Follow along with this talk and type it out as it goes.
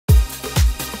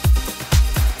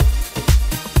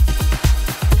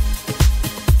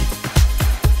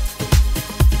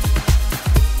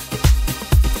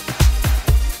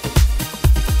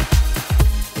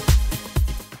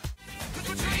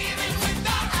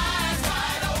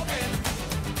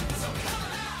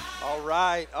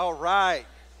right, all right.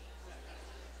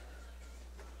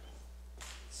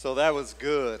 So that was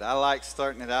good. I like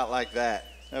starting it out like that.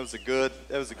 That was a good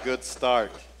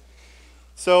start.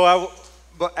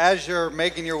 But as you're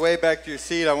making your way back to your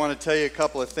seat, I want to tell you a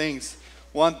couple of things.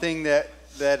 One thing that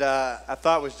I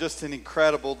thought was just an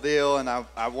incredible deal, and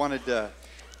I wanted to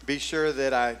be sure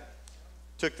that I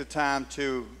took the time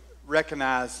to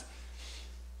recognize.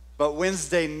 But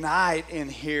Wednesday night in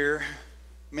here,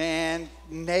 man,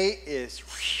 Nate is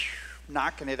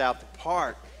knocking it out the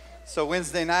park. So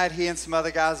Wednesday night, he and some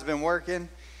other guys have been working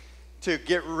to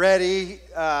get ready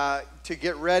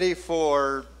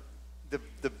for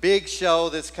the big show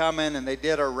that's coming. And they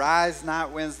did a Rise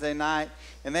Night Wednesday night,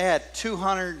 and they had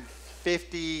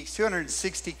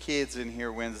 260 kids in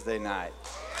here Wednesday night,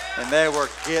 and they were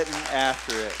getting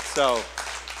after it. So,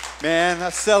 man, I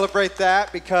celebrate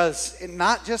that because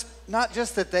not just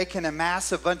that they can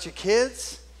amass a bunch of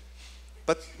kids,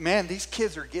 but man, these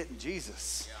kids are getting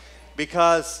Jesus.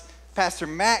 Because Pastor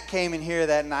Matt came in here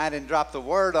that night and dropped the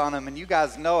word on them, and you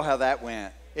guys know how that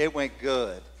went. It went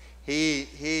good.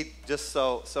 He just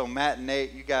so Matt and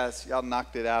Nate, y'all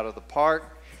knocked it out of the park,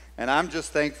 and I'm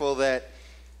just thankful that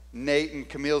Nate and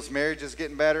Camille's marriage is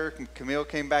getting better. Camille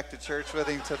came back to church with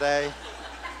him today.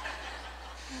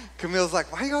 Camille's like,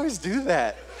 why do you always do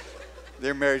that?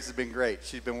 Their marriage has been great.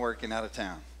 She's been working out of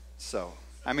town. So,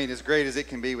 I mean, as great as it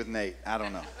can be with Nate. I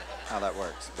don't know how that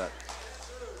works.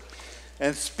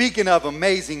 And speaking of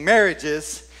amazing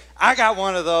marriages, I got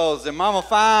one of those. And Mama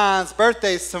Fine's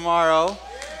birthday's tomorrow.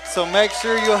 So make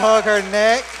sure you hug her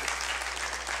neck.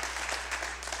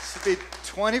 She'll be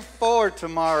 24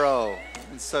 tomorrow.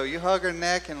 And so you hug her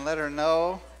neck and let her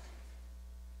know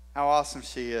how awesome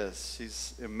she is.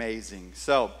 She's amazing.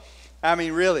 So, I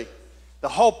mean, really, the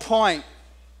whole point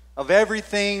of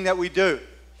everything that we do,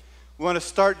 we want to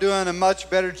start doing a much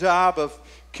better job of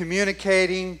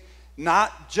communicating,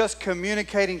 not just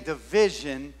communicating the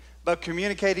vision, but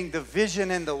communicating the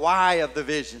vision and the why of the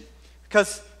vision.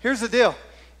 Because here's the deal.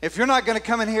 If you're not going to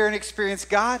come in here and experience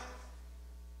God,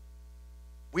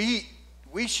 we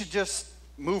should just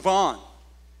move on.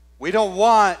 We don't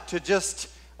want to just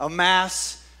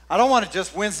amass. I don't want to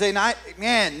just Wednesday night.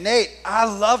 Man, Nate, I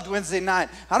loved Wednesday night.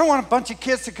 I don't want a bunch of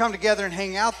kids to come together and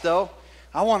hang out, though.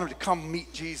 I want them to come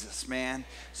meet Jesus, man.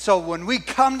 So when we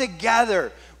come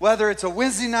together, whether it's a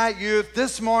Wednesday night youth,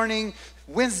 this morning,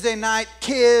 Wednesday night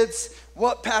kids,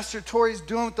 what Pastor Tori's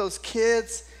doing with those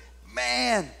kids,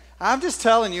 man, I'm just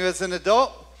telling you as an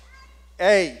adult,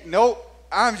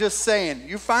 I'm just saying,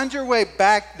 you find your way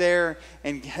back there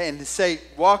and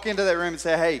walk into that room and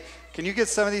say, hey, can you get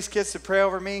some of these kids to pray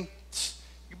over me?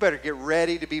 You better get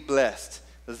ready to be blessed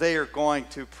because they are going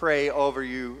to pray over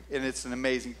you, and it's an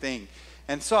amazing thing.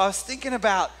 And so I was thinking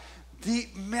about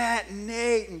Matt and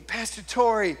Nate and Pastor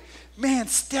Tori. Man,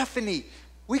 Stephanie,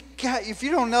 if you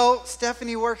don't know,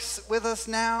 Stephanie works with us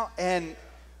now, and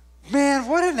man,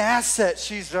 what an asset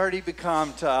she's already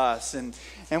become to us. And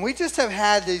we just have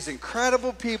had these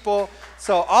incredible people.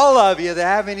 So all of you that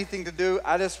have anything to do,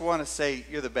 I just want to say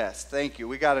you're the best. Thank you.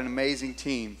 We got an amazing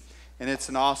team, and it's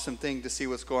an awesome thing to see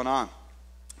what's going on.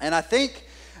 And I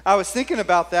was thinking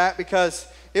about that because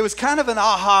it was kind of an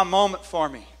aha moment for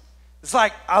me. It's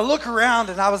like I look around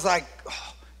and I was like,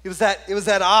 oh, it was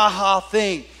that aha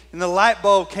thing, and the light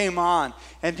bulb came on.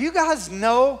 And do you guys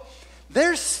know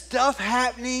there's stuff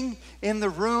happening in the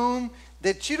room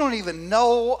that you don't even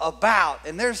know about.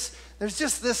 And there's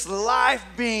just this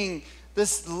life-giving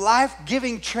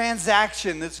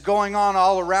transaction that's going on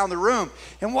all around the room.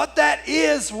 And what that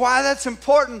is, why that's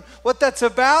important, what that's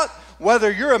about,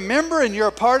 whether you're a member and you're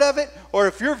a part of it, or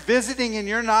if you're visiting and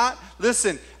you're not,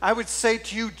 listen, I would say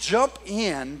to you, jump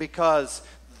in because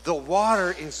the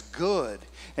water is good.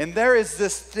 And there is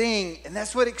this thing, and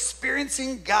that's what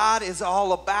experiencing God is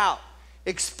all about.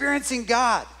 Experiencing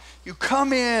God. You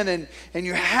come in and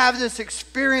you have this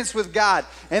experience with God.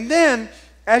 And then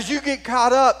as you get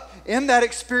caught up in that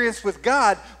experience with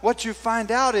God, what you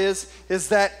find out is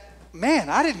that, man,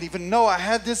 I didn't even know I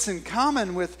had this in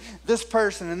common with this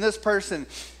person and this person.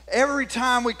 Every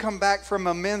time we come back from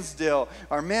a men's deal,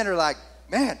 our men are like,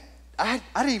 man, I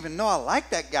didn't even know I liked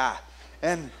that guy.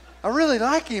 And I really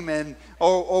like him. And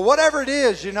or whatever it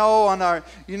is, on our,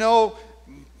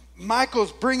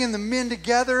 Michael's bringing the men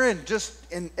together and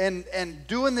just and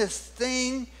doing this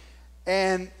thing,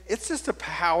 and it's just a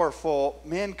powerful.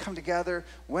 Men come together,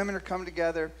 women are coming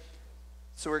together,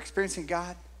 so we're experiencing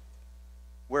God.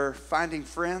 We're finding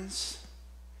friends,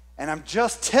 and I'm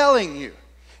just telling you,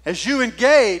 as you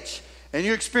engage and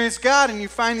you experience God and you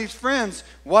find these friends,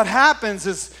 what happens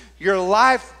is your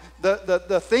life,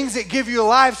 the things that give you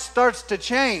life starts to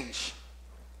change.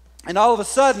 And all of a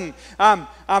sudden,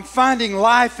 I'm finding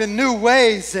life in new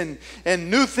ways, and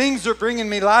new things are bringing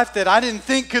me life that I didn't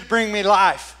think could bring me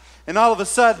life. And all of a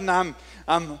sudden, I'm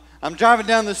driving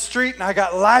down the street, and I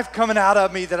got life coming out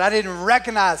of me that I didn't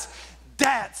recognize.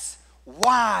 That's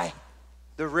why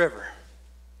the river.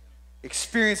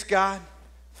 Experience God,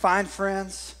 find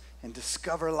friends, and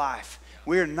discover life.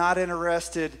 We are not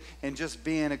interested in just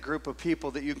being a group of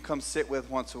people that you can come sit with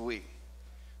once a week.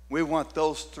 We want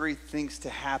those three things to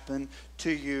happen to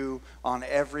you on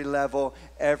every level,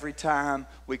 every time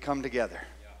we come together.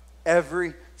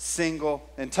 Every single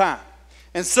time.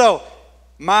 And so,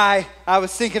 I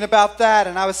was thinking about that,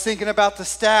 and I was thinking about the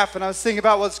staff, and I was thinking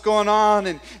about what's going on,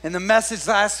 and the message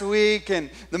last week, and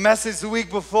the message the week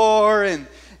before, and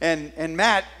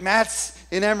Matt's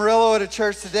in Amarillo at a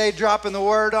church today, dropping the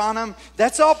word on them.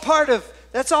 That's all part of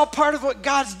what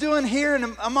God's doing here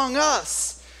and among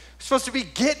us. We're supposed to be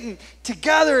getting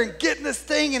together and getting this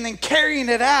thing and then carrying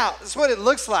it out. That's what it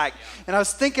looks like. And I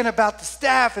was thinking about the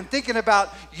staff and thinking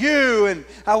about you. And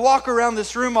I walk around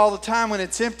this room all the time when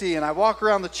it's empty. And I walk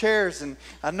around the chairs and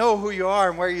I know who you are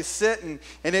and where you sit. And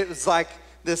it was like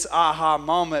this aha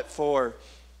moment for,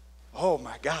 oh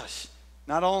my gosh,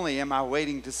 not only am I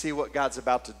waiting to see what God's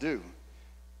about to do,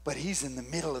 but he's in the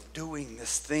middle of doing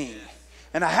this thing.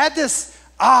 And I had this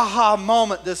aha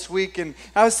moment this week, and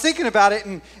I was thinking about it,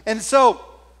 and so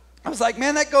I was like,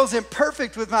 man, that goes in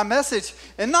perfect with my message.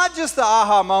 And not just the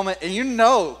aha moment, and you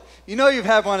know you've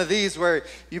had one of these where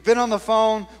you've been on the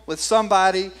phone with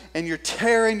somebody and you're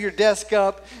tearing your desk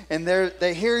up, and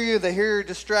they hear you're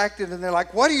distracted, and they're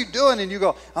like, what are you doing? And you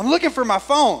go, I'm looking for my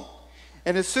phone.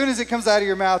 And as soon as it comes out of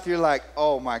your mouth, you're like,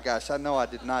 oh my gosh, I know I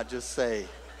did not just say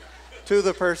to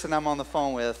the person I'm on the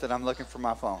phone with that I'm looking for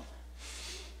my phone.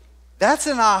 That's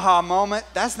an aha moment.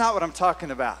 That's not what I'm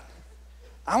talking about.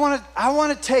 I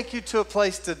want to take you to a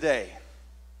place today.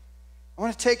 I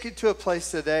want to take you to a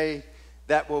place today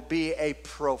that will be a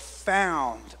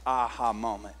profound aha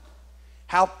moment.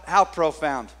 How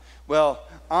profound? Well,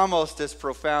 almost as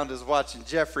profound as watching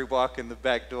Jeffrey walk in the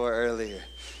back door earlier.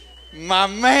 My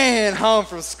man home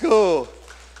from school.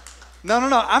 No.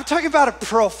 I'm talking about a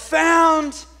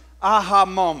profound aha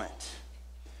moment.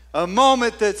 A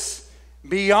moment that's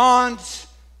beyond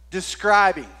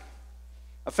describing.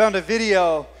 I found a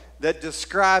video that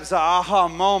describes an aha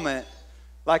moment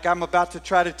like I'm about to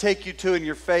try to take you to in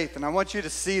your faith. And I want you to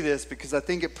see this because I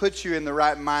think it puts you in the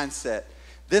right mindset.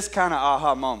 This kind of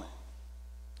aha moment.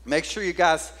 Make sure you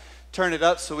guys turn it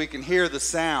up so we can hear the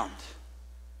sound.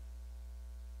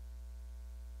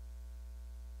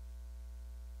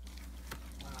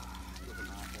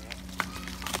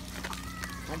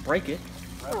 Don't break it.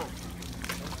 Oh.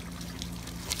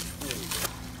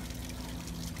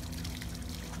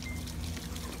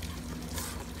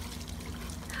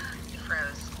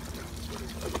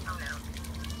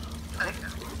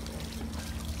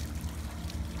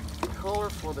 Color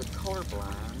for the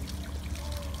colorblind.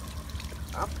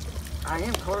 I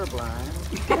am colorblind.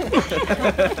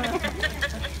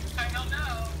 I don't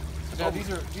know. Now these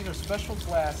are special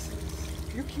glasses.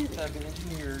 Your kids have been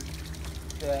engineered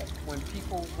that when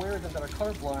people wear them that are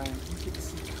colorblind, you get to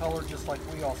see color just like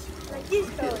we all see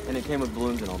color. And it came with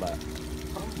balloons and all that.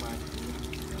 Oh my.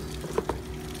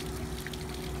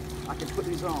 I can put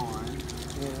these on.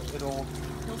 And it'll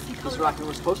see just like it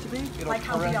was supposed to be. It'll like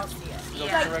how we all see it. It'll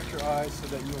correct your eyes so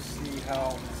that you'll see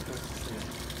how it's supposed to see it.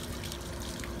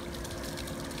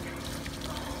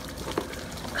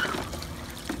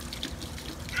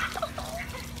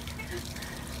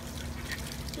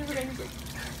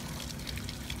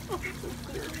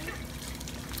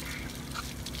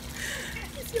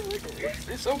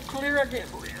 It's so clear, I can't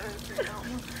believe it.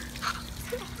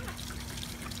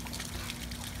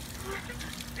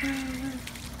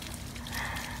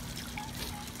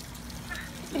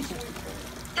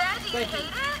 Dad, do you hate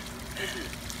it?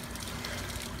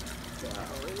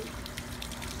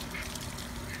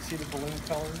 See the balloon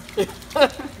color?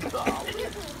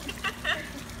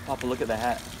 Papa, look at the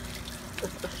hat.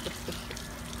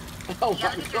 Oh Yeah,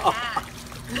 my look at your God. hat.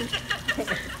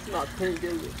 It's not pink,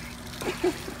 is it?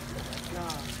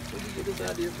 God, where did you get this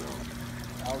idea from?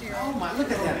 Oh my,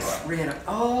 look at that red.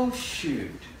 Oh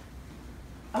shoot.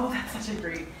 Oh, that's such a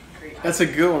great That's a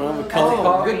good one. I'm a color.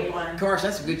 color. Oh, good. Of course,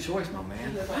 that's a good choice, my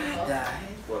man.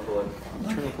 What balloon?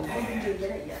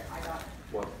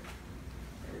 What?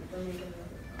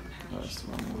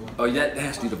 Oh, that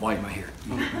has to be the volume right here.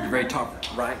 The very top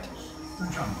right.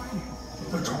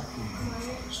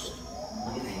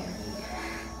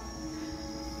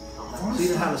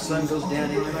 See how the sun goes down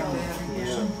in there like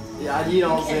that? Yeah, you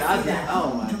don't see.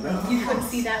 Oh my God. You couldn't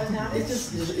see that without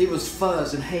it? It was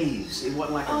fuzz and haze. It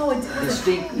wasn't like a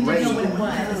distinct You ray. didn't know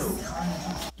what it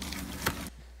was.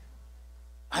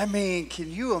 I mean, can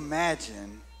you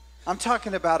imagine? I'm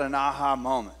talking about an aha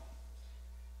moment.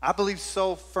 I believe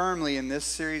so firmly in this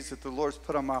series that the Lord's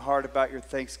put on my heart about your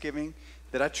Thanksgiving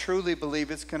that I truly believe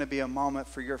it's going to be a moment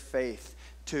for your faith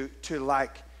to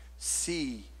like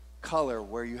see color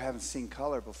where you haven't seen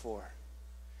color before.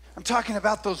 I'm talking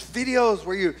about those videos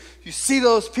where you see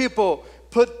those people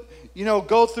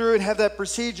go through and have that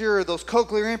procedure or those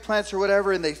cochlear implants or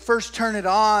whatever, and they first turn it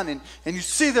on and you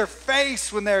see their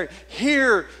face when they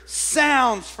hear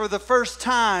sounds for the first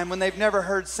time when they've never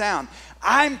heard sound.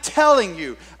 I'm telling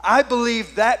you, I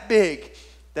believe that big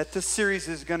that this series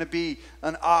is going to be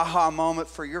an aha moment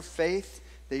for your faith,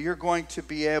 that you're going to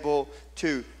be able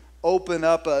to open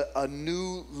up a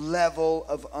new level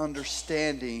of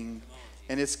understanding.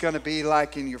 And it's going to be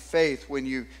like in your faith when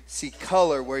you see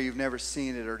color where you've never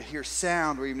seen it or hear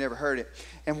sound where you've never heard it.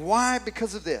 And why?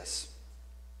 Because of this.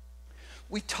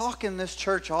 We talk in this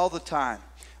church all the time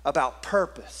about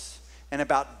purpose and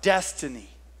about destiny.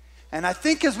 And I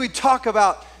think as we talk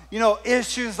about,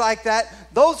 issues like that,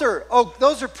 those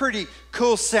are pretty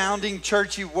cool sounding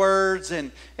churchy words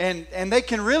and they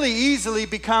can really easily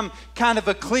become kind of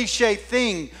a cliche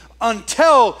thing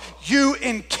until you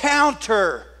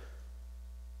encounter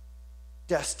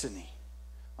destiny,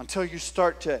 until you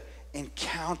start to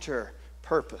encounter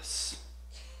purpose.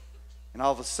 And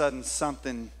all of a sudden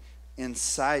something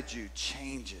inside you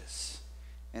changes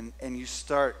and you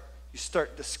start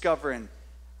discovering,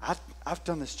 I've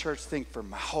done this church thing for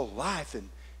my whole life, and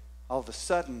all of a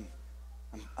sudden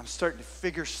I'm starting to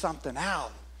figure something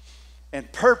out.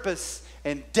 And purpose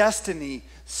and destiny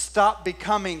stop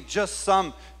becoming just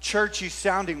some churchy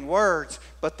sounding words,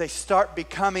 but they start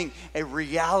becoming a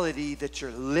reality that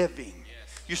you're living.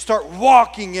 You start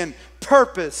walking in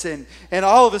purpose, and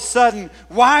all of a sudden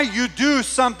why you do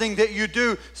something that you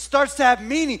do starts to have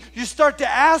meaning. You start to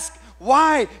ask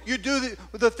why you do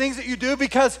the things that you do,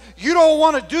 because you don't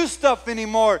want to do stuff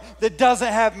anymore that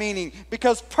doesn't have meaning,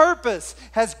 because purpose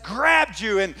has grabbed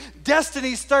you and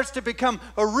destiny starts to become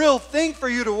a real thing for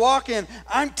you to walk in.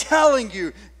 I'm telling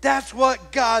you, that's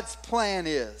what God's plan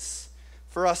is,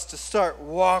 for us to start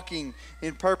walking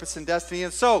in purpose and destiny.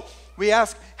 And so we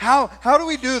ask, how do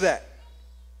we do that?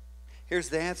 Here's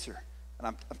the answer. And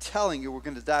I'm telling you, we're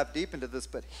going to dive deep into this,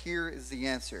 but here is the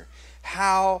answer.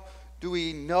 How do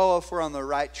we know if we're on the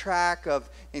right track of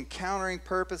encountering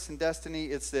purpose and destiny?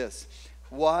 It's this.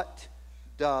 What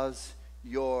does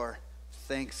your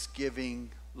Thanksgiving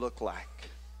look like?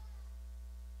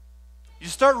 You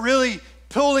start really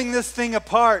pulling this thing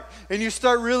apart and you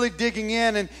start really digging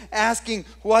in and asking,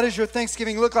 what does your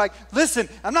Thanksgiving look like? Listen,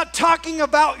 I'm not talking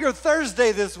about your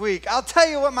Thursday this week. I'll tell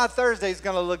you what my Thursday is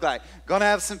going to look like. Going to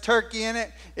have some turkey in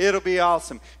it. It'll be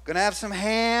awesome. Going to have some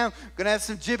ham. Going to have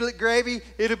some giblet gravy.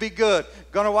 It'll be good.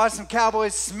 Going to watch some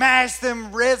Cowboys smash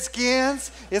them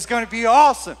Redskins. It's going to be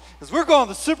awesome, because we're going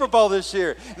to the Super Bowl this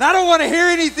year, and I don't want to hear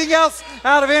anything else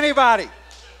out of anybody.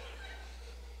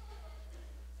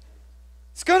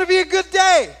 It's going to be a good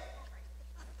day.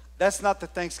 That's not the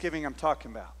Thanksgiving I'm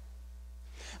talking about.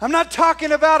 I'm not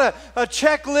talking about a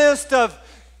checklist of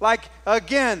like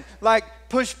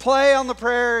push play on the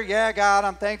prayer. Yeah, God,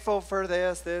 I'm thankful for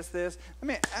this. I'm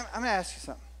going to ask you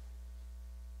something.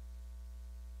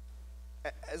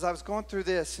 As I was going through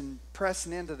this and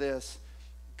pressing into this,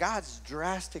 God's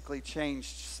drastically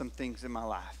changed some things in my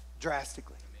life.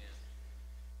 Drastically.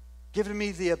 Giving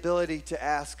me the ability to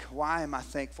ask, why am I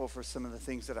thankful for some of the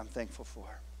things that I'm thankful for?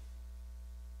 When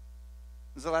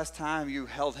was the last time you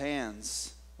held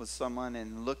hands with someone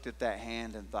and looked at that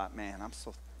hand and thought, man, I'm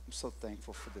so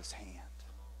thankful for this hand?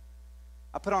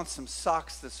 I put on some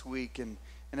socks this week, and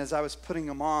as I was putting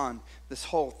them on, this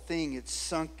whole thing, it's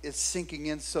sinking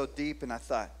in so deep, and I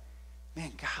thought,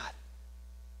 man, God,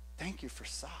 thank you for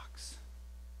socks.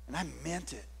 And I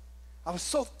meant it. I was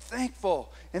so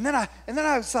thankful. And then I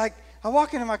was like, I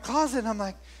walk into my closet and I'm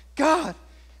like, God,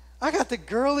 I got the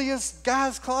girliest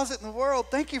guy's closet in the world.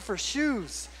 Thank you for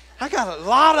shoes. I got a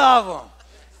lot of them.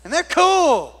 And they're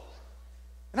cool.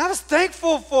 And I was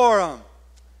thankful for them.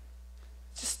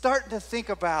 Just starting to think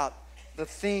about the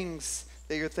things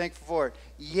that you're thankful for.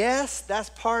 Yes, that's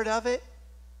part of it.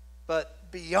 But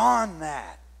beyond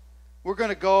that, we're going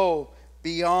to go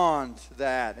beyond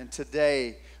that. And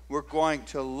today, we're going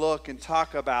to look and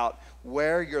talk about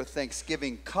where your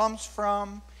Thanksgiving comes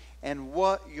from and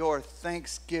what your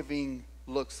Thanksgiving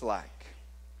looks like.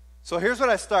 So here's what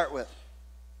I start with.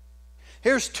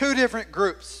 Here's two different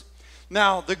groups.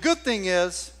 Now, the good thing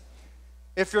is,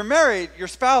 If you're married, your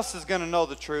spouse is going to know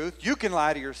the truth. You can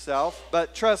lie to yourself,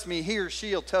 but trust me, he or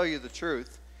she will tell you the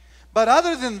truth. But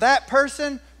other than that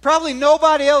person, probably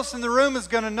nobody else in the room is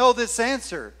going to know this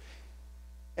answer.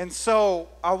 And so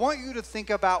I want you to think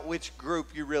about which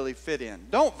group you really fit in.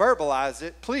 Don't verbalize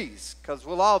it, please, because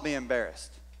we'll all be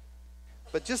embarrassed.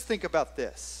 But just think about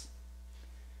this.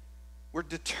 We're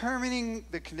determining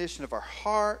the condition of our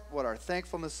heart, what our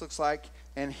thankfulness looks like,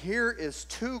 and here is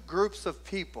two groups of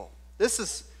people. This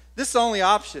is the only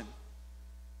option.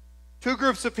 Two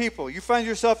groups of people. You find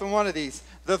yourself in one of these.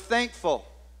 The thankful.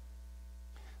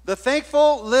 The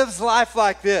thankful lives life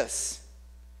like this.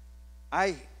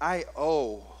 I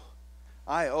owe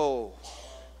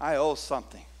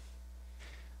something.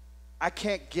 I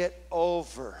can't get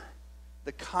over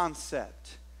the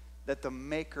concept that the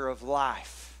maker of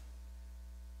life,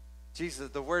 Jesus,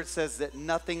 the word says that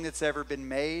nothing that's ever been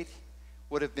made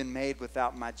would have been made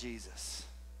without my Jesus.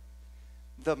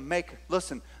 The maker,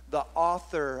 listen, the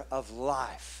author of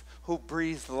life, who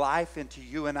breathed life into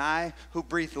you and I, who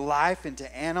breathed life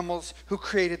into animals, who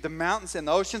created the mountains and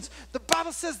the oceans. The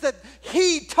Bible says that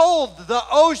he told the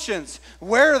oceans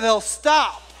where they'll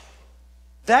stop.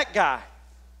 That guy,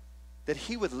 that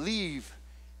he would leave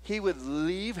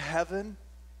heaven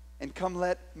and come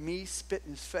let me spit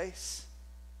in his face.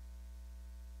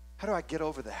 How do I get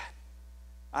over that?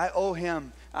 I owe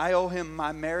him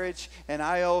my marriage, and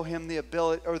I owe him the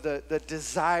ability or the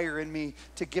desire in me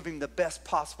to give him the best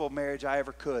possible marriage I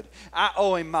ever could. I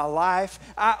owe him my life,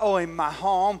 I owe him my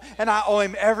home, and I owe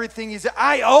him everything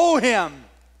I owe him.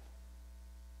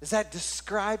 Does that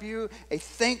describe you? A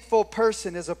thankful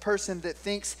person is a person that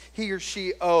thinks he or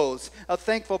she owes. A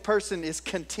thankful person is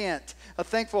content.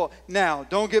 Now,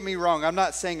 don't get me wrong, I'm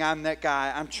not saying I'm that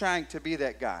guy. I'm trying to be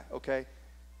that guy, okay?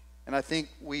 And I think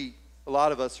a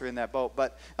lot of us are in that boat.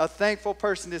 But a thankful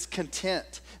person is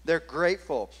content. They're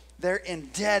grateful. They're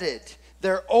indebted.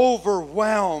 They're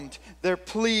overwhelmed. They're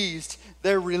pleased.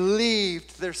 They're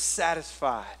relieved. They're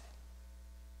satisfied.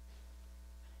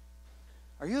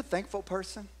 Are you a thankful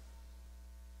person?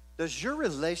 Does your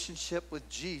relationship with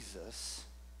Jesus,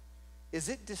 is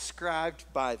it described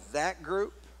by that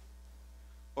group?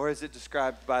 Or is it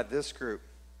described by this group?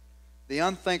 The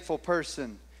unthankful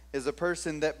person is a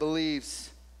person that believes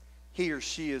he or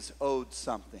she is owed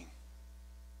something.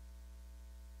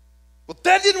 Well,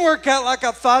 that didn't work out like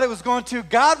I thought it was going to.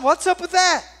 God, what's up with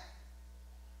that?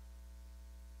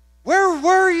 Where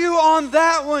were you on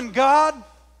that one, God?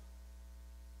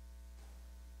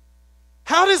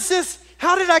 How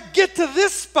did I get to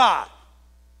this spot?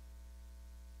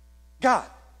 God,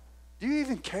 do you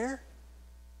even care?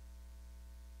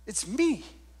 It's me.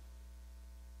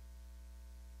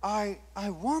 I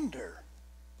wonder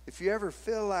if you ever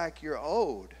feel like you're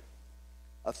owed.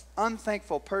 An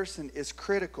unthankful person is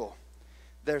critical.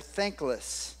 They're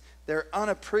thankless. They're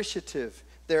unappreciative.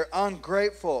 They're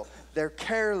ungrateful. They're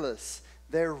careless.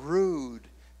 They're rude.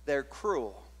 They're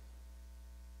cruel.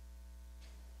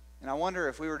 And I wonder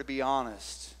if we were to be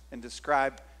honest and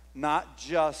describe not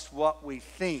just what we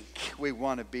think we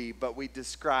want to be, but we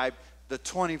describe the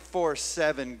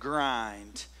 24/7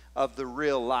 grind of the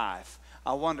real life.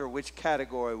 I wonder which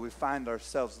category we find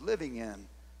ourselves living in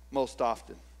most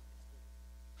often.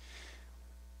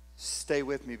 Stay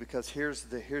with me, because here's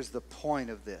the point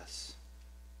of this.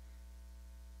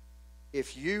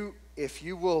 If you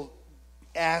will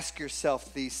ask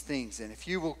yourself these things, and if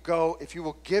you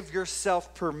will give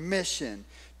yourself permission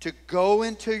to go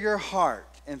into your heart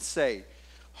and say,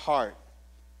 heart,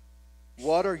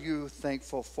 what are you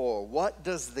thankful for? What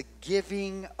does the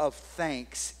giving of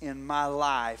thanks in my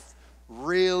life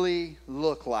really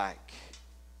look like?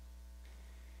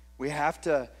 We have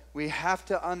to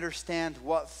understand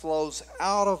what flows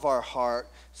out of our heart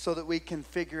so that we can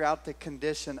figure out the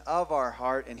condition of our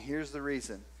heart. And here's the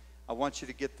reason. I want you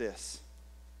to get this.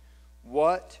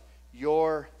 What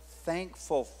you're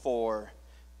thankful for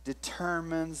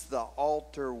determines the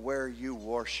altar where you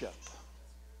worship.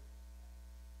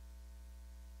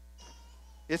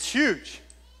 It's huge.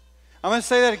 I'm going to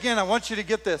say that again. I want you to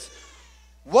get this.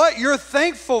 What you're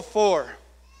thankful for.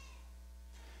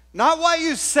 Not what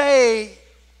you say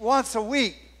once a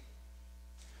week.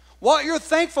 What you're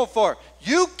thankful for.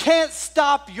 You can't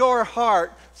stop your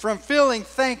heart from feeling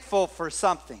thankful for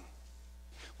something.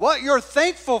 What you're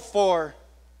thankful for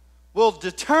will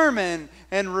determine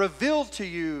and reveal to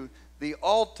you the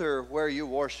altar where you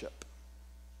worship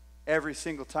every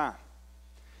single time.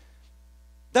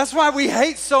 That's why we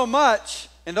hate so much,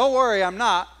 and don't worry, I'm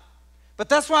not, but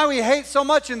that's why we hate so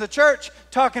much in the church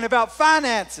talking about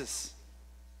finances.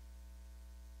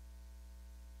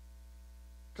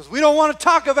 Because we don't want to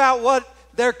talk about what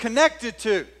they're connected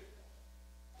to.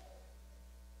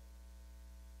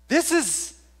 This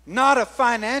is not a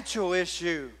financial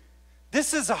issue.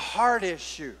 This is a heart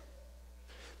issue.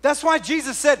 That's why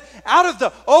Jesus said, out of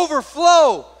the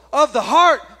overflow of the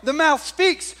heart, the mouth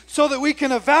speaks, so that we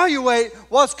can evaluate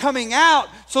what's coming out,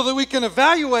 so that we can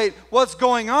evaluate what's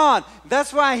going on.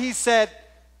 That's why he said,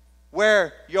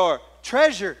 where your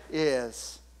treasure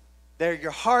is, there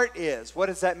your heart is. What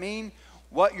does that mean?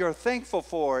 What you're thankful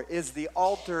for is the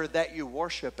altar that you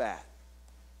worship at.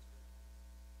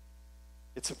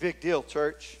 It's a big deal,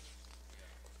 church.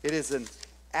 It is an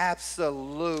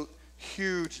absolute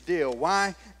huge deal.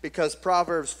 Why? Because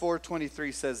Proverbs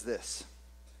 4:23 says this.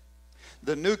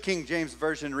 The New King James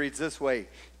Version reads this way: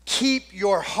 keep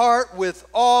your heart with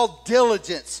all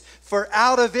diligence, for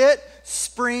out of it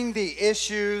spring the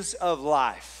issues of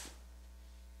life.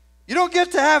 You don't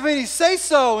get to have any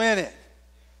say-so in it.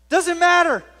 Doesn't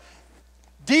matter.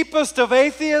 Deepest of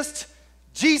atheists,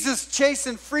 Jesus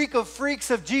chasing freak of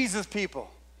freaks of Jesus people.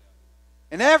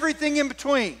 And everything in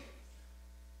between.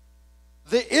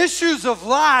 The issues of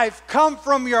life come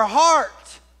from your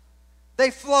heart. They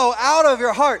flow out of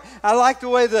your heart. I like the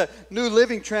way the New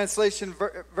Living Translation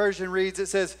version reads. It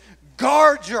says,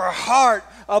 guard your heart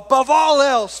above all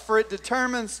else, for it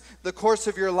determines the course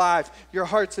of your life. Your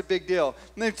heart's a big deal.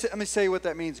 Let me say what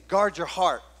that means. Guard your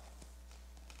heart.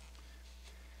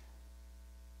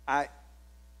 I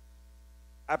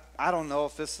don't know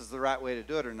if this is the right way to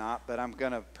do it or not, but I'm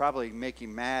going to probably make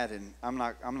him mad, and I'm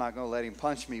not going to let him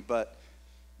punch me. But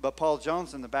Paul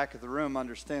Jones in the back of the room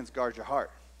understands guard your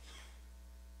heart.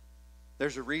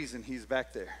 There's a reason he's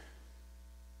back there.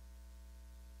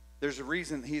 There's a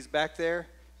reason he's back there.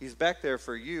 He's back there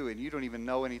for you, and you don't even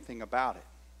know anything about it.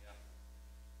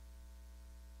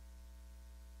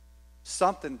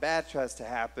 Something bad tries to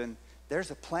happen. There's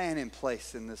a plan in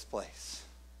place in this place.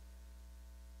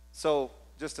 So,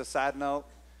 just a side note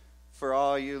for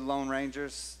all you Lone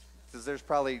Rangers, because there's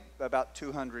probably about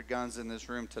 200 guns in this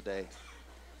room today.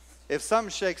 If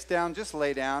something shakes down, just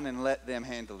lay down and let them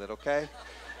handle it, okay?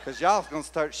 Because y'all going to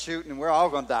start shooting and we're all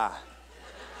going to die.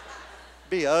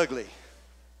 Be ugly.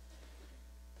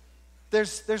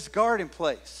 There's guard in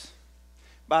place.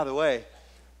 By the way,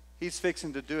 he's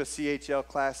fixing to do a CHL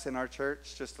class in our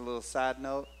church. Just a little side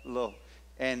note.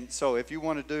 And so if you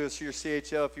want to do your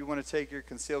CHL, if you want to take your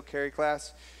concealed carry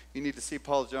class, you need to see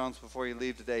Paul Jones before you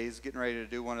leave today. He's getting ready to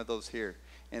do one of those here.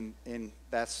 And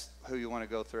that's who you want to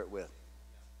go through it with.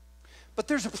 But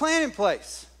there's a plan in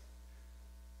place.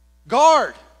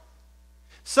 Guard.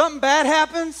 Something bad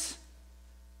happens.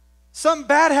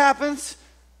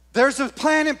 There's a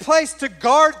plan in place to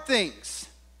guard things.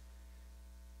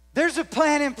 There's a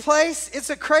plan in place.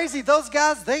 It's a crazy. Those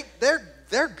guys,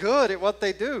 they're good at what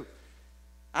they do.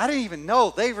 I didn't even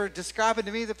know. They were describing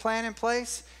to me the plan in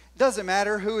place. Doesn't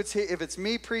matter who it's, if it's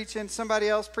me preaching, somebody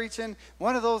else preaching,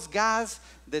 one of those guys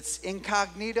that's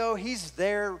incognito, he's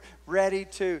there ready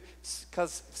to,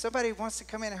 because if somebody wants to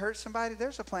come in and hurt somebody,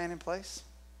 there's a plan in place.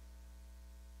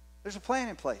 There's a plan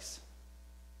in place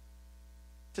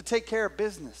to take care of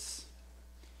business.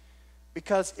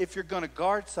 Because if you're going to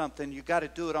guard something, you got to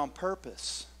do it on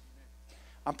purpose.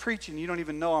 I'm preaching, you don't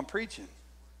even know I'm preaching.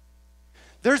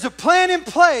 There's a plan in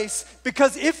place,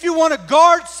 because if you want to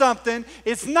guard something,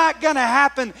 it's not going to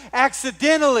happen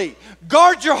accidentally.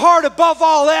 Guard your heart above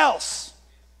all else.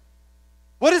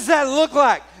 What does that look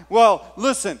like? Well,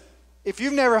 listen, if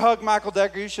you've never hugged Michael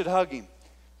Decker, you should hug him.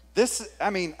 He's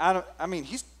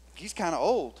kind of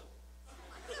old.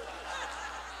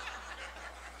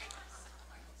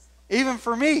 Even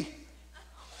for me.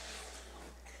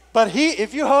 But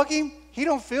if you hug him, he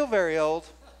don't feel very old.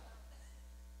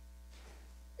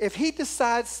 If he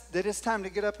decides that it's time to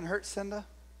get up and hurt Cinda,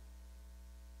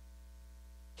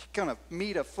 he's going to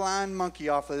meet a flying monkey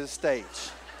off of the stage.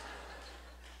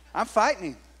 I'm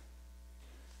fighting him.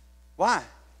 Why?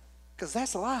 Because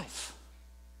that's life.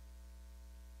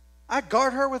 I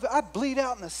guard her I'd bleed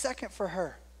out in a second for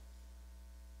her.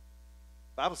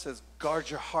 The Bible says, guard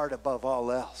your heart above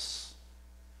all else.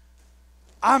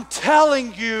 I'm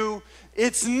telling you,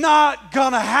 it's not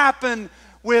going to happen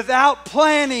without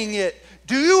planning it.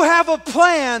 Do you have a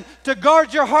plan to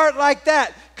guard your heart like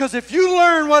that? Because if you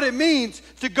learn what it means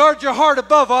to guard your heart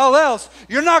above all else,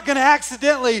 you're not going to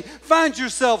accidentally find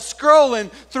yourself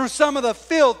scrolling through some of the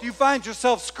filth you find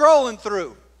yourself scrolling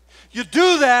through. You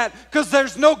do that because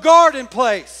there's no guard in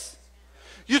place.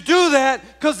 You do that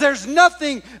because there's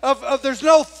there's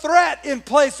no threat in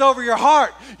place over your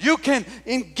heart. You can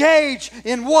engage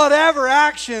in whatever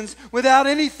actions without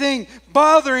anything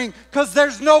bothering, because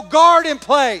there's no guard in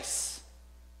place.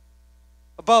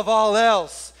 Above all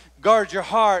else, guard your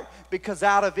heart, because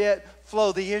out of it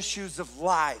flow the issues of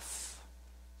life.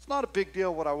 It's not a big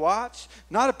deal what I watch.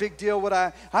 Not a big deal what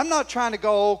I'm not trying to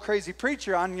go old crazy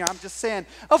preacher on you. I'm just saying,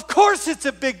 of course it's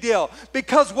a big deal.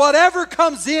 Because whatever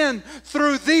comes in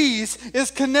through these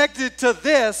is connected to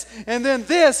this. And then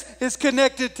this is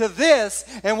connected to this.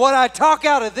 And what I talk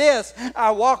out of this,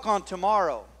 I walk on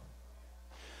tomorrow.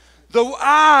 The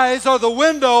eyes are the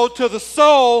window to the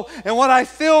soul, and what I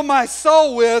fill my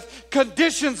soul with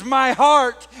conditions my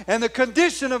heart, and the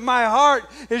condition of my heart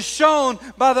is shown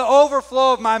by the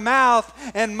overflow of my mouth,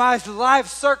 and my life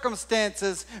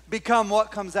circumstances become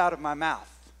what comes out of my mouth.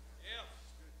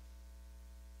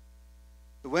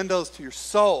 The windows to your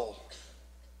soul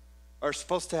are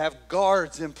supposed to have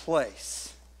guards in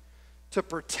place to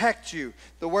protect you.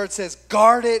 The word says,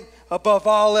 guard it above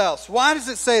all else. Why does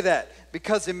it say that?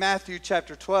 Because in Matthew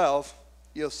chapter 12,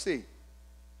 you'll see.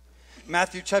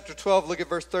 Matthew chapter 12, look at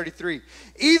verse 33.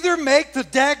 Either make the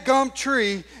dadgum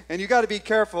tree, and you got to be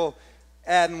careful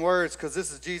adding words because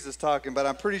this is Jesus talking, but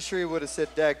I'm pretty sure he would have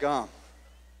said dadgum.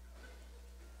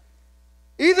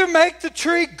 Either make the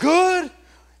tree good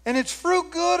and its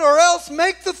fruit good, or else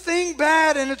make the thing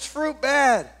bad and its fruit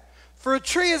bad. For a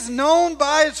tree is known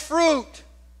by its fruit.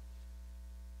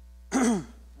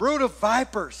 Brood of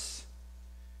vipers.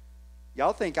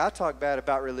 Y'all think I talk bad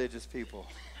about religious people.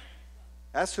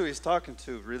 That's who he's talking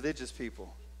to, religious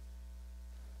people.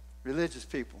 Religious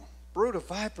people. Brood of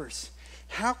vipers.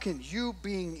 How can you,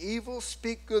 being evil,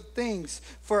 speak good things?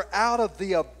 For out of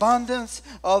the abundance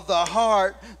of the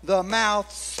heart, the mouth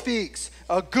speaks.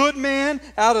 A good man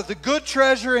out of the good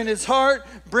treasure in his heart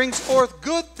brings forth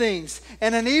good things.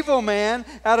 And an evil man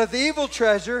out of the evil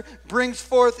treasure brings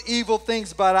forth evil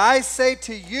things. But I say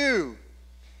to you,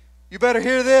 you better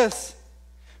hear this.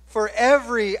 For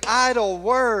every idle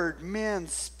word men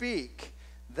speak,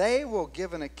 they will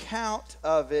give an account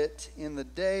of it in the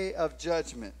day of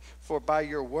judgment. For by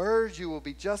your words you will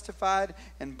be justified,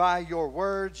 and by your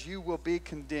words you will be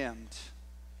condemned.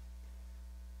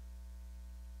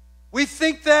 We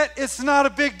think that it's not a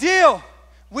big deal.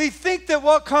 We think that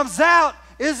what comes out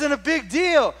isn't a big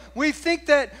deal. We think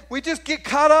that we just get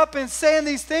caught up in saying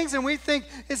these things, and we think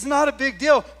it's not a big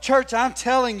deal. Church, I'm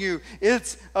telling you,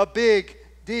 it's a big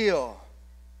deal.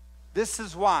 This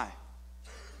is why.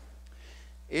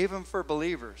 Even for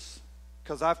believers,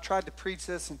 because I've tried to preach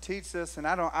this and teach this, and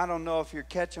I don't know if you're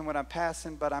catching what I'm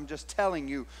passing, but I'm just telling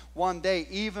you, one day,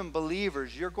 even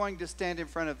believers, you're going to stand in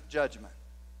front of judgment.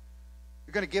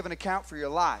 You're going to give an account for your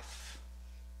life.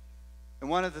 And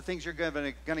one of the things you're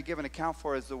going to give an account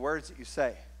for is the words that you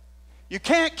say. You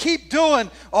can't keep doing,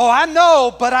 oh, I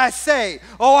know, but I say.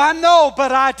 Oh, I know,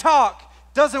 but I talk.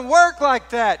 Doesn't work like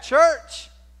that, church.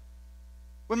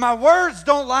 When my words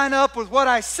don't line up with what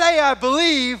I say I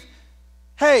believe,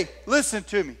 hey, listen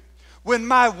to me. When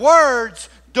my words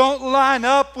don't line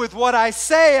up with what I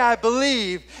say I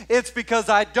believe, it's because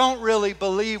I don't really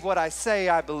believe what I say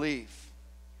I believe.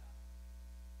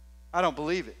 I don't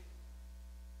believe it.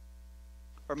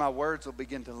 Or my words will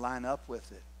begin to line up with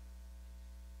it.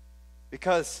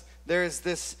 Because there is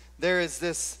this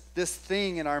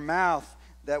thing in our mouth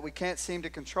that we can't seem to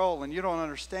control, and you don't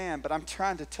understand, but I'm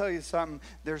trying to tell you something.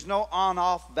 There's no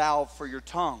on-off valve for your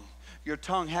tongue. Your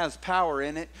tongue has power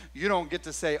in it. You don't get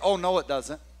to say, oh, no, it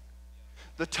doesn't.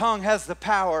 The tongue has the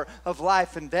power of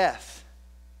life and death.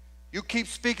 You keep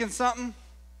speaking something,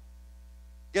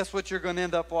 guess what you're going to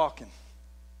end up walking?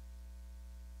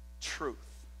 Truth.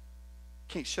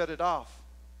 Can't shut it off.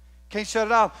 Can't shut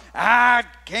it off.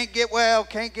 Can't get well,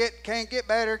 can't get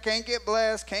better, can't get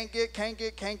blessed, can't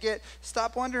get.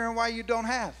 Stop wondering why you don't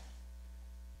have.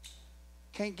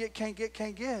 Can't get.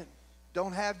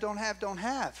 Don't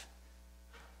have.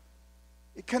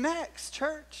 It connects,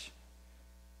 church.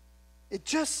 It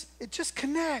just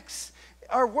connects.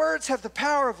 Our words have the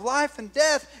power of life and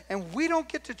death, and we don't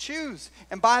get to choose.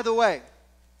 And by the way,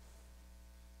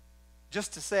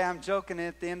 just to say I'm joking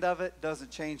at the end of it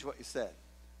doesn't change what you said.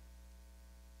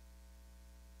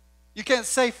 You can't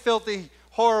say filthy,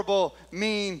 horrible,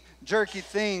 mean, jerky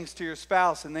things to your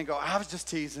spouse and then go, I was just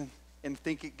teasing, and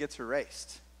think it gets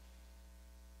erased.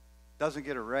 It doesn't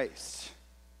get erased.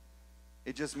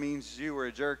 It just means you were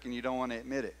a jerk and you don't want to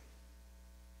admit it.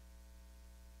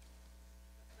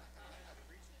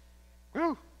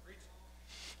 Woo.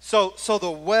 So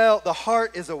the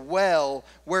heart is a well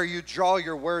where you draw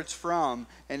your words from,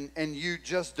 and you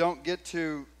just don't get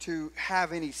to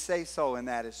have any say-so in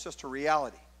that. It's just a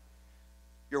reality.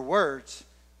 Your words,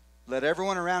 let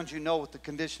everyone around you know what the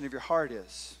condition of your heart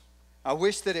is. I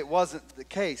wish that it wasn't the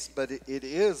case, but it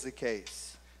is the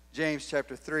case. James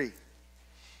chapter 3.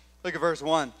 Look at verse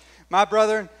 1. My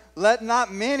brethren, let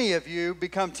not many of you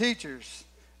become teachers,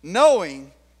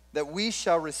 knowing that we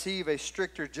shall receive a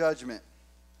stricter judgment.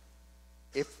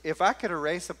 If I could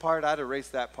erase a part, I'd erase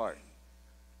that part.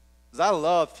 Because I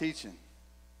love teaching.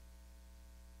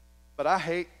 But I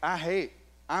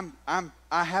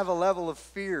have a level of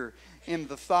fear in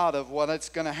the thought of what's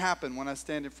going to happen when I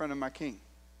stand in front of my King.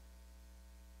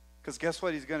 Because guess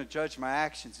what? He's going to judge my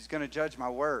actions. He's going to judge my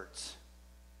words.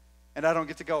 And I don't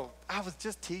get to go, I was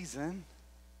just teasing.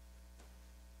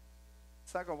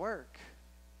 It's not going to work.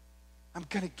 I'm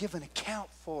going to give an account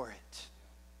for it.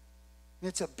 And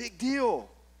it's a big deal.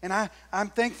 And I'm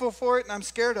thankful for it and I'm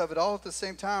scared of it all at the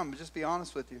same time. But just be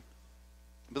honest with you.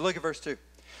 But look at verse 2.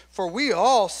 For we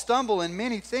all stumble in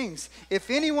many things. If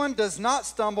anyone does not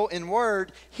stumble in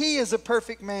word, he is a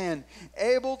perfect man,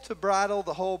 able to bridle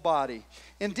the whole body.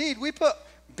 Indeed, we put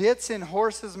bits in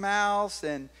horses' mouths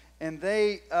and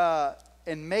make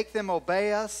them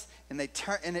obey us, and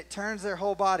it turns their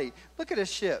whole body. Look at a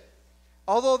ship.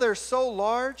 Although they're so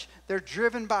large, they're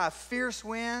driven by a fierce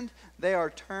wind. They are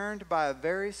turned by a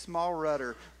very small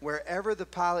rudder wherever the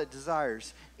pilot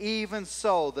desires. Even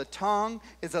so, the tongue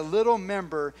is a little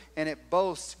member, and it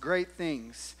boasts great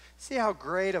things. See how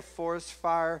great a forest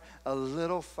fire a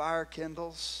little fire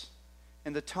kindles?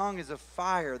 And the tongue is a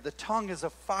fire. The tongue is a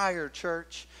fire,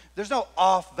 church. There's no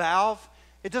off valve.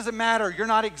 It doesn't matter. You're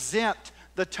not exempt.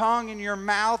 The tongue in your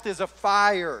mouth is a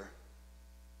fire.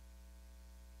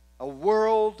 A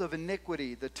world of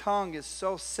iniquity. The tongue is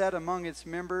so set among its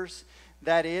members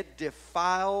that it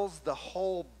defiles the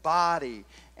whole body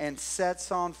and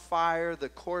sets on fire the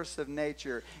course of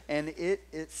nature. And it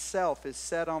itself is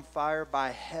set on fire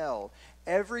by hell.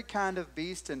 Every kind of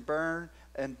beast and bird,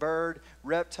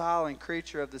 reptile and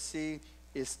creature of the sea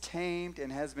is tamed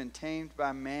and has been tamed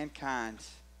by mankind,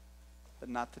 but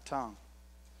not the tongue.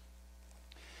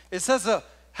 It says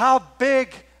how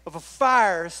big of a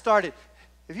fire started.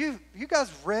 If you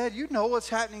guys read, you know what's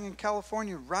happening in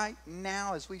California right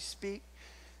now as we speak.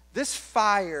 This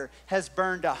fire has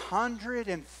burned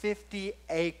 150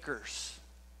 acres.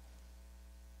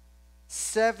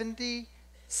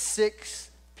 76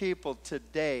 people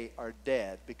today are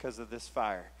dead because of this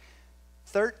fire.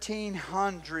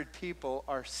 1,300 people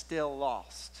are still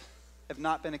lost, have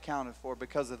not been accounted for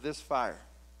because of this fire.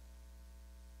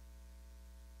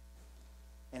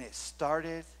 And it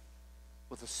started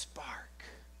with a spark.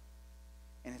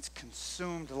 And it's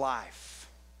consumed life.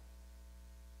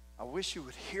 I wish you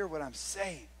would hear what I'm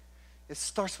saying. It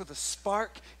starts with a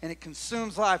spark and it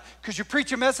consumes life. Because you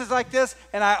preach a message like this,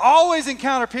 and I always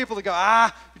encounter people that go,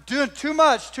 you're doing too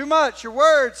much. Your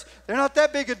words, they're not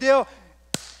that big a deal.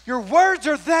 Your words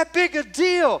are that big a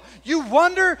deal. You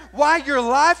wonder why your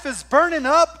life is burning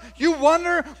up. You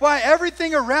wonder why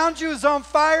everything around you is on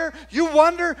fire. You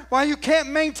wonder why you can't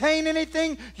maintain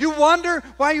anything. You wonder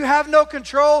why you have no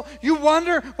control. You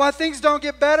wonder why things don't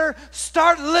get better.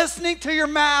 Start listening to your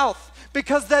mouth,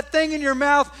 because that thing in your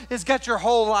mouth has got your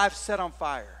whole life set on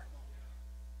fire.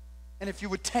 And if you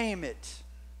would tame it,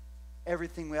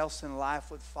 everything else in life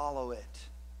would follow it.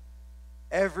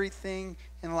 Everything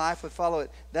in life would follow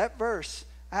it. That verse,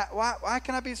 why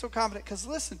can I be so confident? Because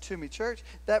listen to me, church.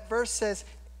 That verse says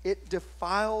it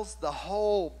defiles the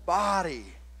whole body.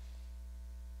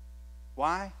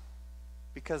 Why?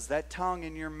 Because that tongue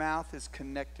in your mouth is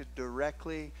connected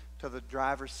directly to the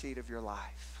driver's seat of your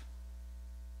life.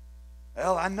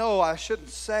 Well, I know I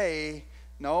shouldn't say.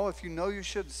 No, if you know you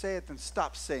shouldn't say it, then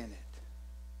stop saying it.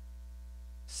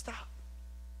 Stop.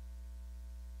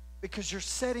 Because you're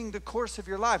setting the course of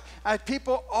your life.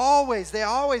 People always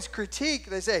critique.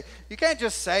 They say, you can't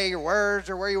just say your words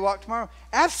or where you walk tomorrow.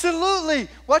 Absolutely.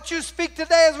 What you speak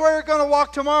today is where you're going to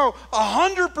walk tomorrow.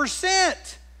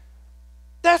 100%.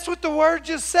 That's what the word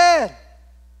just said.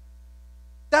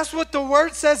 That's what the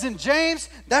word says in James.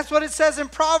 That's what it says in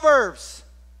Proverbs.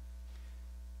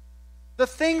 The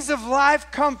things of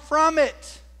life come from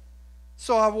it.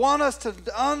 So I want us to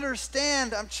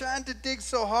understand, I'm trying to dig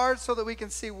so hard so that we can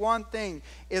see one thing.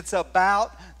 It's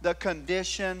about the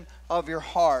condition of your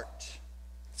heart.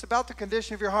 It's about the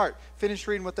condition of your heart. Finish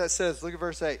reading what that says. Look at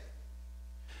verse 8.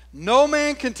 No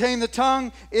man can tame the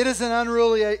tongue. It is an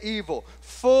unruly evil,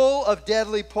 full of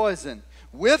deadly poison.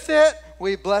 With it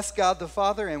we bless God the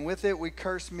Father, and with it we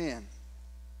curse men.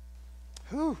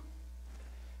 Whew.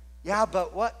 Yeah,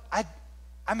 but what? I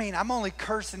mean, I'm only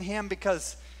cursing him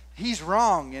because he's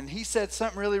wrong, and he said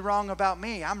something really wrong about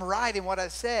me. I'm right in what I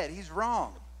said. He's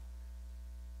wrong.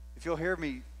 If you'll hear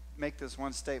me make this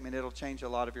one statement, it'll change a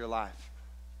lot of your life.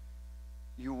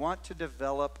 You want to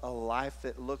develop a life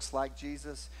that looks like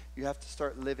Jesus, you have to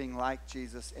start living like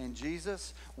Jesus. And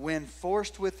Jesus, when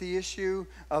forced with the issue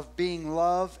of being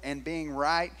loved and being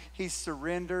right, he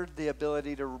surrendered the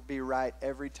ability to be right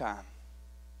every time.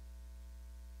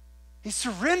 He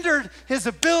surrendered his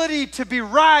ability to be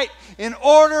right in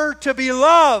order to be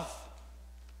loved.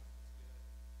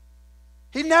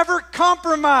 He never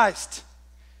compromised.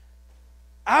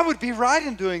 I would be right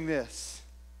in doing this,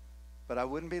 but I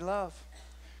wouldn't be loved.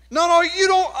 No, you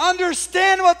don't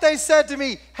understand what they said to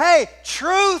me. Hey,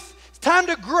 truth, it's time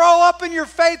to grow up in your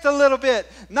faith a little bit.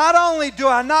 Not only do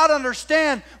I not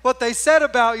understand what they said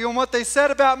about you and what they said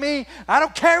about me, I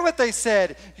don't care what they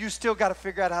said. You still got to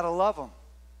figure out how to love them.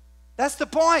 That's the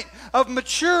point of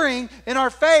maturing in our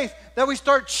faith, that we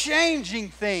start changing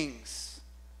things.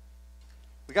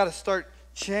 We got to start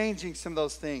changing some of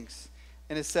those things.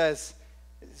 And it says,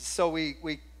 so we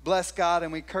bless God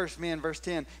and we curse men. Verse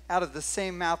 10, out of the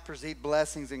same mouth proceed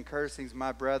blessings and cursings,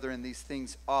 my brethren, these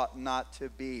things ought not to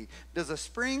be. Does a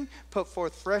spring put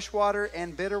forth fresh water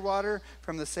and bitter water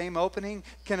from the same opening?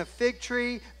 Can a fig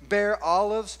tree bear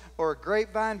olives or a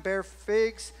grapevine bear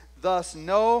figs? Thus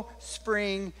no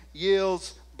spring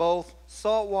yields both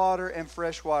salt water and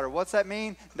fresh water. What's that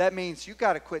mean? That means you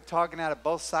got to quit talking out of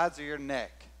both sides of your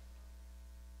neck.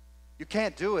 You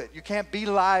can't do it. You can't be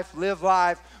life, live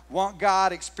life, want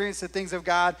God, experience the things of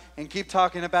God, and keep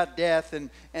talking about death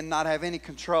and not have any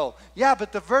control. Yeah,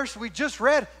 but the verse we just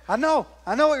read, I know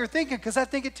what you're thinking, because I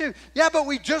think it too. Yeah, but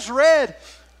we just read,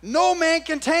 no man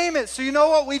can tame it. So you know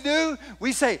what we do?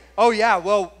 We say, oh yeah,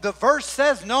 well, the verse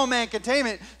says no man can tame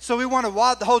it, so we want to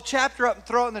wad the whole chapter up and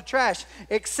throw it in the trash.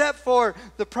 Except for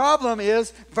the problem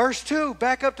is verse 2.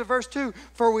 Back up to verse 2.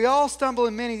 For we all stumble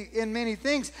in many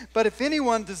things, but if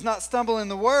anyone does not stumble in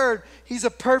the word, he's a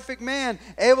perfect man,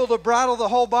 able to bridle the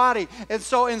whole body. And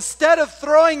so instead of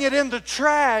throwing it in the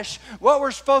trash, what we're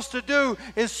supposed to do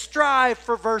is strive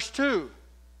for verse 2.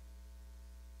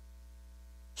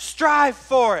 Strive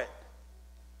for it.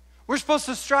 We're supposed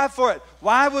to strive for it.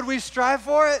 Why would we strive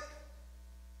for it?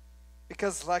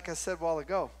 Because, like I said a while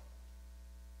ago,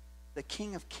 the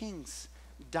King of Kings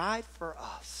died for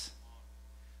us.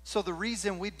 So the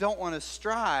reason we don't want to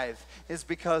strive is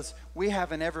because we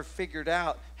haven't ever figured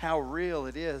out how real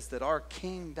it is that our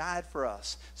King died for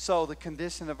us. So the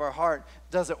condition of our heart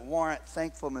doesn't warrant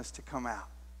thankfulness to come out,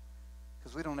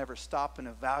 because we don't ever stop and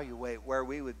evaluate where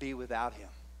we would be without him.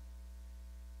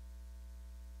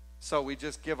 So we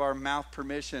just give our mouth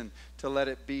permission to let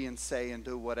it be and say and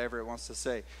do whatever it wants to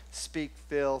say. Speak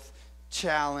filth,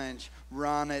 challenge,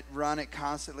 run it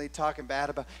constantly, talking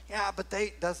bad about, yeah, but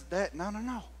they does that. No.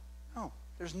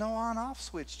 There's no on-off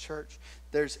switch, church.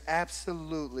 There's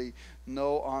absolutely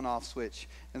no on-off switch.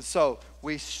 And so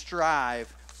we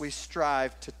strive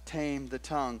to tame the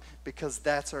tongue, because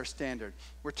that's our standard.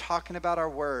 We're talking about our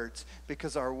words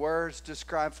because our words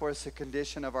describe for us the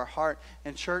condition of our heart.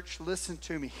 And church, listen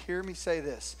to me. Hear me say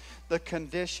this. The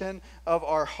condition of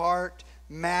our heart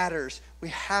matters. We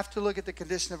have to look at the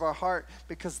condition of our heart,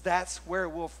 because that's where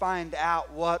we'll find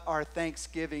out what our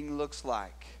thanksgiving looks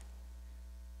like.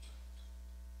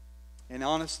 And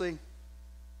honestly,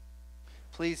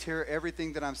 please hear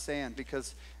everything that I'm saying,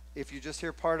 because if you just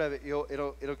hear part of it,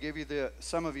 it'll give you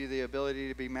some of you the ability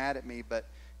to be mad at me, but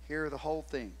hear the whole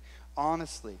thing.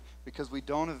 Honestly, because we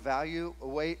don't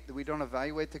evaluate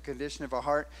the condition of our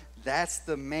heart. That's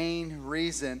the main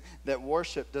reason that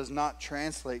worship does not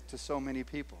translate to so many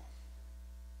people.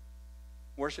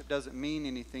 Worship doesn't mean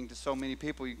anything to so many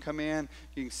people. You come in,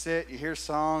 you can sit, you hear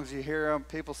songs, you hear them,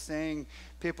 people sing,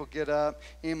 people get up.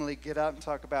 Emily, get up and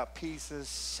talk about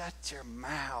pieces. Shut your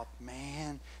mouth,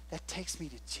 man. That takes me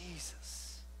to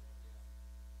Jesus.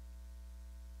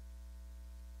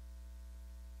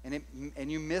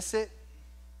 And you miss it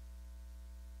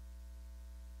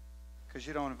because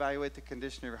you don't evaluate the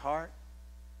condition of your heart.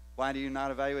 Why do you not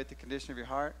evaluate the condition of your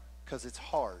heart? Because it's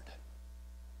hard.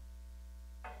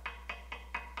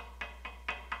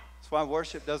 That's why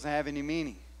worship doesn't have any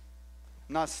meaning.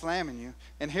 I'm not slamming you.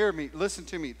 And hear me, listen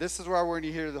to me. This is where I want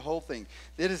you to hear the whole thing.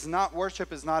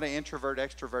 Worship is not an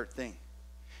introvert-extrovert thing.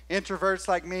 Introverts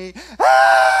like me, Jesus.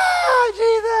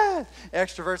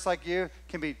 Extroverts like you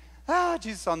can be,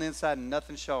 Jesus on the inside and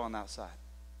nothing show on the outside.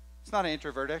 It's not an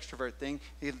introvert-extrovert thing.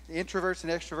 Introverts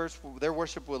and extroverts, their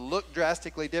worship will look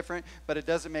drastically different, but it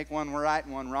doesn't make one right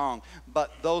and one wrong.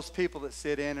 But those people that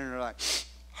sit in and are like,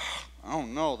 oh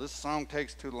no, this song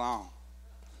takes too long.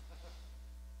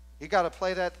 You got to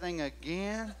play that thing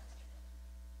again?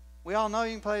 We all know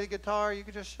you can play the guitar. You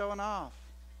can just show it off.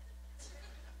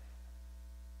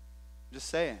 Just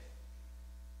saying.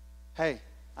 Hey,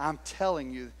 I'm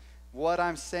telling you, What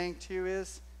I'm saying to you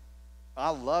is, I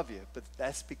love you, but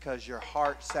that's because your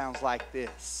heart sounds like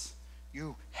this.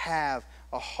 You have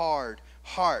a hard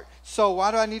heart. So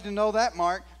why do I need to know that,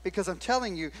 Mark? Because I'm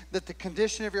telling you that the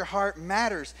condition of your heart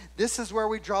matters. This is where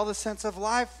we draw the sense of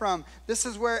life from. This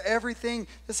is where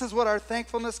this is what our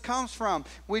thankfulness comes from.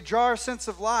 We draw our sense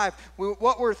of life,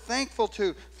 what we're thankful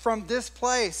to, from this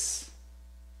place.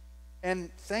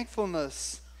 And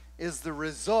thankfulness is the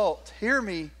result. Hear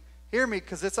me,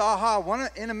 because it's aha.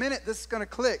 In a minute, this is going to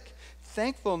click.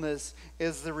 Thankfulness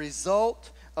is the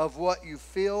result of what you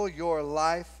fill your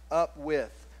life up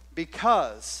with.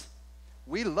 Because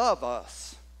we love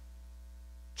us.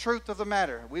 Truth of the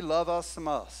matter, we love us some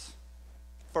us.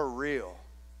 For real.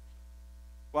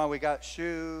 Why we got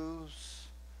shoes,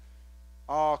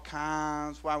 all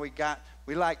kinds. Why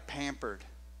we like pampered.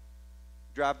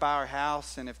 Drive by our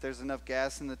house, and if there's enough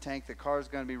gas in the tank, the car's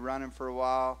going to be running for a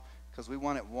while because we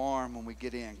want it warm when we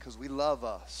get in, because we love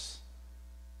us.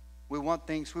 We want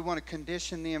things, we want to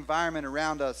condition the environment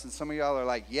around us. And some of y'all are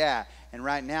like, yeah, and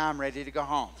right now I'm ready to go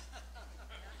home.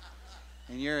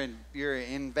 And you're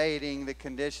invading the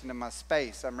condition of my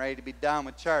space. I'm ready to be done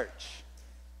with church.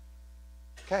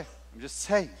 Okay, I'm just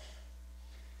saying.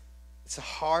 It's a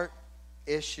heart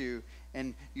issue,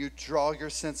 and you draw your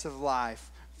sense of life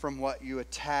from what you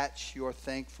attach your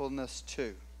thankfulness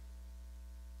to.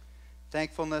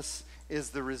 Thankfulness is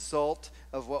the result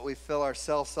of what we fill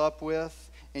ourselves up with.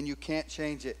 And you can't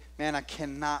change it. Man, I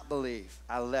cannot believe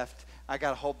I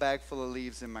got a whole bag full of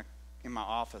leaves in my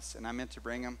office, and I meant to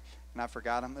bring them, and I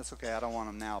forgot them. That's okay, I don't want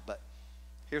them now, but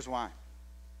here's why.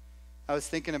 I was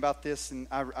thinking about this, and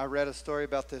I read a story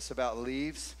about this, about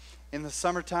leaves. In the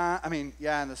summertime, in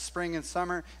the spring and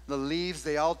summer, the leaves,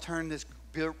 they all turn this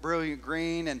brilliant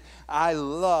green, and I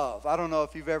don't know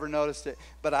if you've ever noticed it,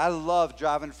 but I love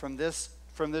driving from this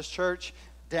church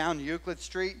down Euclid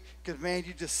Street, because man,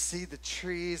 you just see the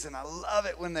trees, and I love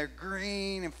it when they're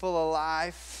green and full of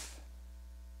life.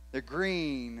 They're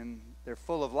green and they're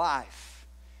full of life,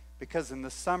 because in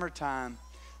the summertime,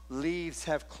 leaves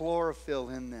have chlorophyll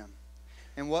in them.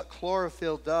 And what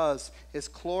chlorophyll does is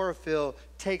chlorophyll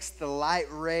takes the light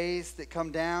rays that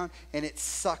come down, and it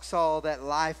sucks all that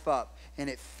life up, and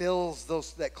it fills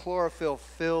that chlorophyll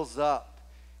fills up,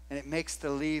 and it makes the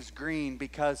leaves green,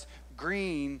 because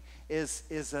green is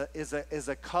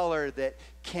a color that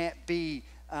can't be,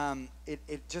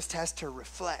 it just has to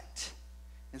reflect.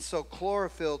 And so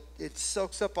chlorophyll, it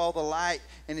soaks up all the light,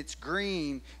 and it's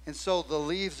green, and so the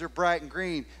leaves are bright and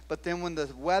green. But then when the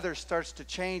weather starts to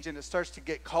change and it starts to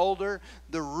get colder,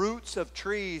 the roots of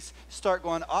trees start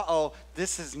going, uh-oh,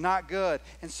 this is not good.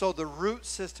 And so the root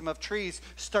system of trees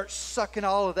starts sucking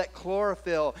all of that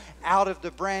chlorophyll out of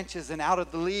the branches and out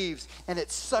of the leaves, and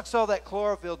it sucks all that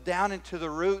chlorophyll down into the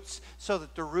roots so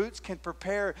that the roots can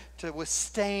prepare to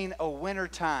withstand a winter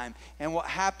time. And what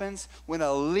happens when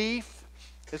a leaf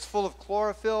it's full of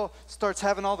chlorophyll, starts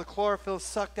having all the chlorophyll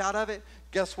sucked out of it,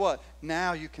 guess what?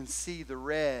 Now you can see the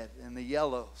red and the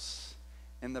yellows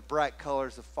and the bright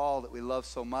colors of fall that we love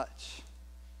so much.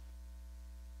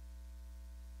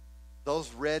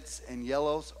 Those reds and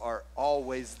yellows are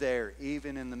always there,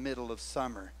 even in the middle of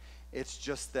summer. It's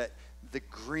just that the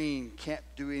green can't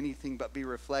do anything but be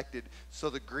reflected, so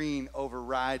the green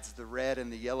overrides the red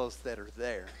and the yellows that are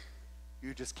there.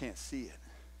 You just can't see it.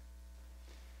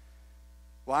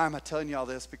 Why am I telling you all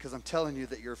this? Because I'm telling you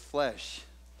that your flesh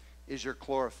is your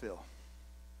chlorophyll.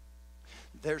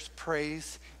 There's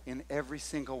praise in every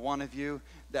single one of you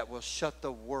that will shut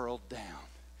the world down.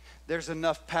 There's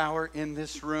enough power in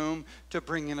this room to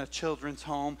bring in a children's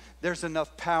home. There's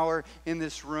enough power in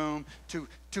this room to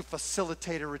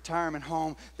facilitate a retirement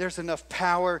home. There's enough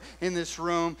power in this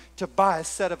room to buy a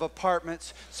set of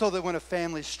apartments so that when a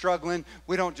family's struggling,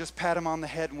 we don't just pat them on the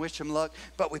head and wish them luck,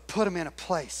 but we put them in a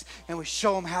place and we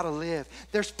show them how to live.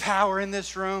 There's power in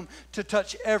this room to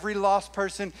touch every lost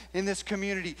person in this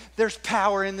community. There's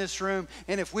power in this room,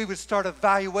 and if we would start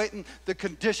evaluating the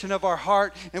condition of our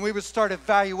heart, and we would start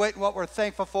evaluating what we're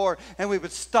thankful for, and we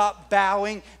would stop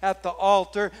bowing at the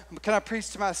altar. Can I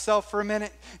preach to myself for a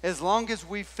minute? As long as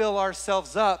we fill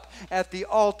ourselves up at the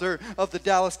altar of the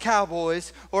Dallas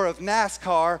Cowboys or of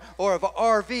NASCAR or of an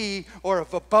RV or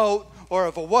of a boat or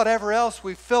of a whatever else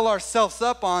we fill ourselves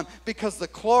up on, because the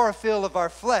chlorophyll of our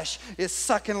flesh is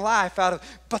sucking life out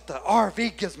of, but the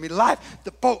RV gives me life,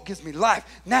 the boat gives me life,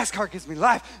 NASCAR gives me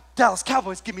life, Dallas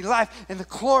Cowboys give me life, and the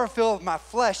chlorophyll of my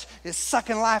flesh is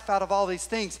sucking life out of all these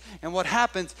things. And what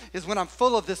happens is when I'm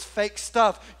full of this fake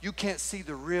stuff, you can't see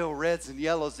the real reds and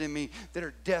yellows in me that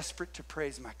are desperate to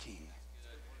praise my King.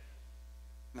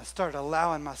 And I started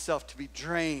allowing myself to be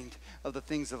drained of the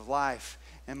things of life.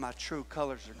 and my true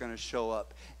colors are going to show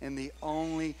up. And the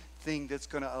only thing that's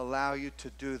going to allow you to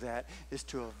do that is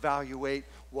to evaluate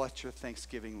what your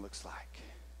Thanksgiving looks like.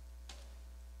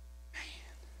 Man,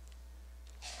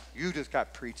 you just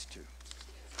got preached to.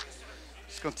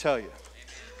 Just going to tell you.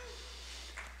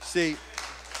 See,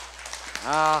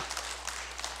 that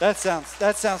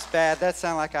sounds bad. That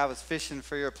sounds like I was fishing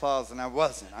for your applause, and I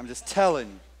wasn't. I'm just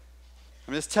telling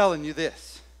you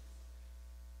this.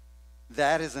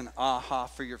 That is an aha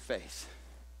for your faith.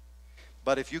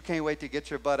 But if you can't wait to get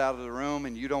your butt out of the room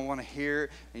and you don't want to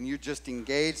hear and you're just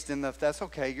engaged in that's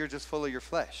okay. You're just full of your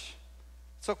flesh.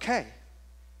 It's okay.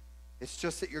 It's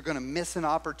just that you're going to miss an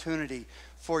opportunity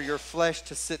for your flesh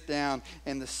to sit down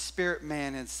and the spirit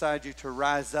man inside you to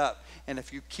rise up. And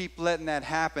if you keep letting that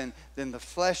happen, then the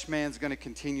flesh man's going to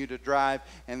continue to drive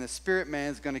and the spirit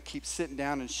man's going to keep sitting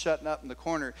down and shutting up in the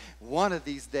corner. One of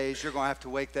these days, you're going to have to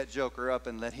wake that joker up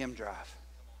and let him drive.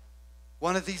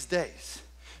 One of these days,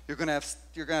 you're going to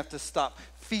have to stop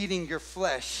feeding your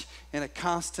flesh in a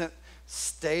constant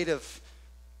state of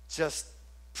just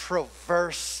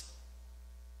perverse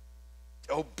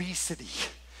obesity.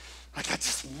 Like I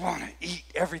just want to eat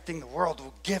everything the world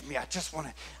will give me. I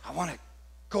want to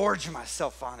gorge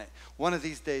myself on it. One of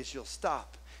these days you'll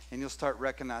stop and you'll start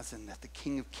recognizing that the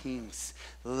King of Kings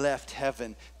left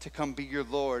heaven to come be your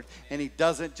Lord. And he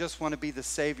doesn't just want to be the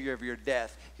Savior of your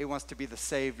death. He wants to be the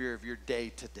Savior of your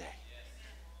day to day.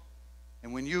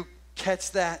 And when you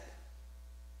catch that,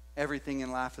 everything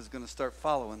in life is going to start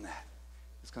following that.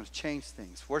 It's going to change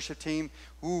things. Worship team,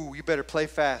 you better play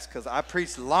fast because I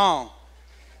preached long.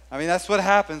 I mean, that's what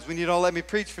happens when you don't let me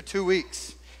preach for 2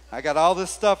 weeks. I got all this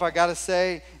stuff I got to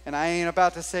say, and I ain't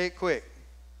about to say it quick.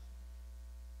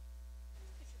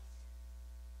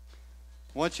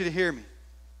 I want you to hear me.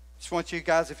 Just want you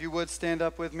guys, if you would, stand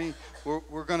up with me.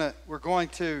 We're going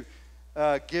to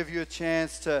give you a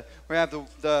chance to. We have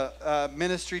the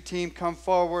ministry team come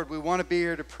forward. We want to be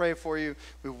here to pray for you.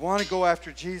 We want to go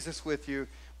after Jesus with you.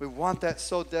 We want that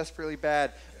so desperately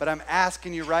bad. But I'm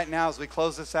asking you right now as we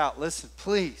close this out, listen,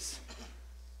 please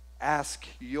ask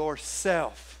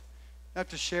yourself. You don't have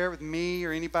to share it with me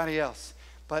or anybody else,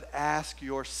 but ask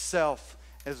yourself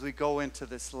as we go into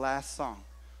this last song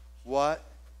what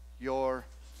your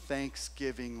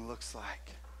Thanksgiving looks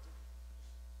like.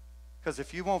 Because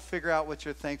if you won't figure out what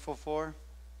you're thankful for,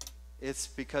 it's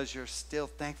because you're still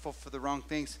thankful for the wrong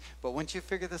things. But once you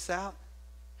figure this out,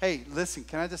 hey, listen,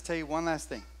 can I just tell you one last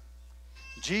thing?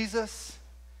 Jesus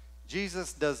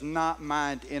does not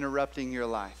mind interrupting your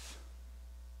life.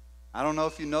 I don't know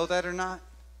if you know that or not,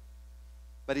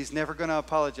 but he's never going to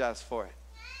apologize for it.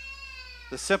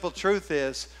 The simple truth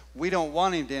is we don't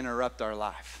want him to interrupt our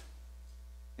life.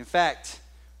 In fact,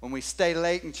 when we stay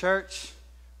late in church,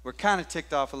 we're kind of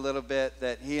ticked off a little bit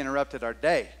that he interrupted our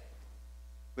day.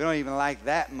 We don't even like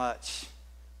that much.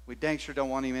 We dang sure don't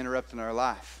want him interrupting our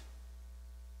life.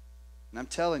 And I'm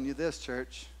telling you this,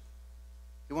 church,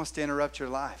 he wants to interrupt your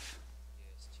life.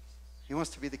 He wants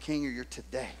to be the king of your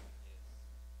today.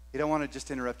 He don't want to just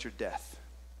interrupt your death.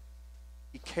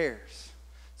 He cares.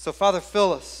 So, Father,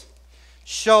 fill us.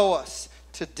 Show us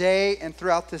today and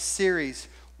throughout this series,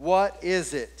 what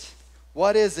is it?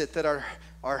 What is it that our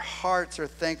hearts are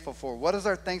thankful for? What does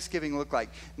our Thanksgiving look like?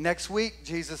 Next week,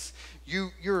 Jesus,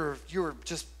 you're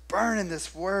just burning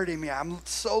this word in me. I'm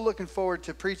so looking forward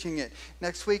to preaching it.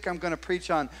 Next week, I'm going to preach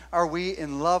on, are we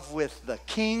in love with the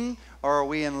King, or are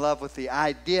we in love with the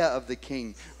idea of the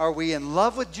King? Are we in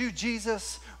love with you,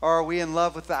 Jesus, or are we in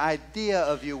love with the idea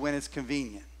of you when it's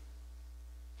convenient?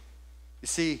 You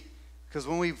see, because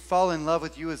when we fall in love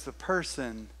with you as the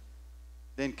person,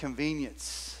 then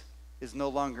convenience is no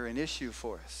longer an issue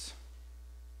for us.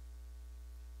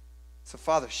 So,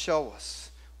 Father, show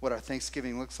us what our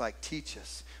Thanksgiving looks like. Teach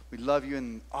us. We love you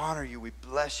and honor you. We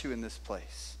bless you in this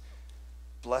place.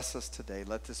 Bless us today.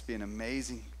 Let this be an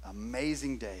amazing,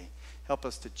 amazing day. Help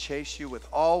us to chase you with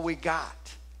all we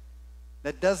got.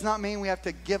 That does not mean we have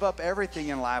to give up everything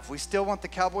in life. We still want the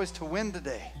Cowboys to win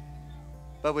today.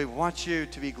 But we want you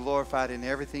to be glorified in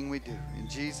everything we do. In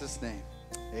Jesus' name,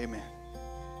 amen.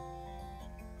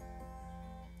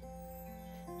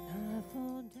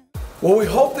 Well, we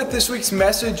hope that this week's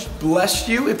message blessed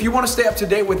you. If you want to stay up to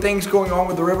date with things going on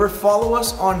with the river, follow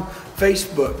us on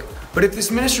Facebook. But if this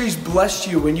ministry's blessed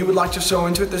you and you would like to sow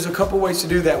into it, there's a couple ways to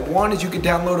do that. One is you could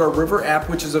download our River app,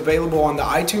 which is available on the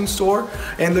iTunes Store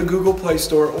and the Google Play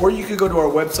Store, or you could go to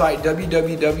our website,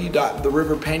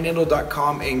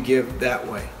 www.theriverpanhandle.com, and give that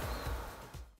way.